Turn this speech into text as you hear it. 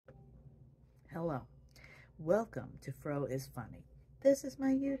Hello, welcome to Fro is Funny. This is my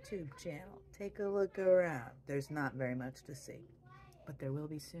YouTube channel. Take a look around. There's not very much to see, but there will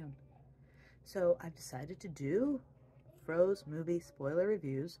be soon. So I've decided to do Fro's movie spoiler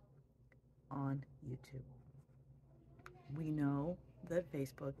reviews on YouTube. We know that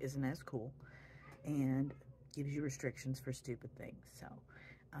Facebook isn't as cool and gives you restrictions for stupid things. So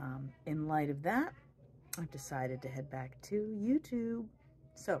in light of that, I've decided to head back to YouTube.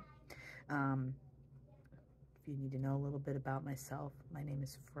 So if you need to know a little bit about myself, my name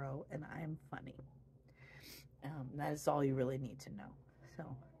is Fro, and I am funny. That is all you really need to know.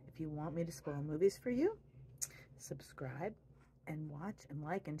 So if you want me to spoil movies for you, subscribe and watch and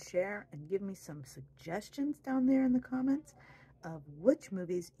like and share and give me some suggestions down there in the comments of which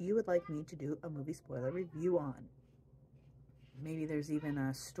movies you would like me to do a movie spoiler review on. Maybe there's even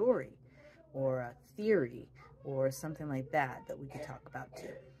a story or a theory or something like that that we could talk about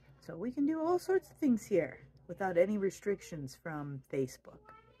too. So we can do all sorts of things here without any restrictions from Facebook.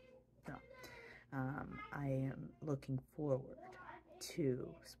 So I am looking forward to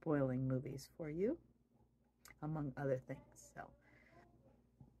spoiling movies for you, among other things. So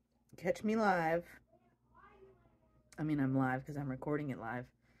catch me live. I mean, I'm live because I'm recording it live.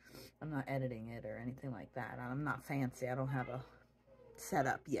 I'm not editing it or anything like that. I'm not fancy. I don't have a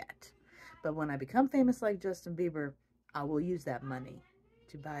setup yet. But when I become famous like Justin Bieber, I will use that money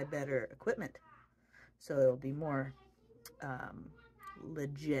to buy better equipment. So it'll be more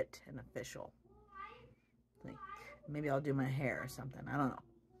legit and official. Maybe I'll do my hair or something. I don't know.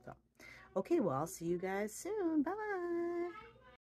 So, okay, well, I'll see you guys soon. Bye.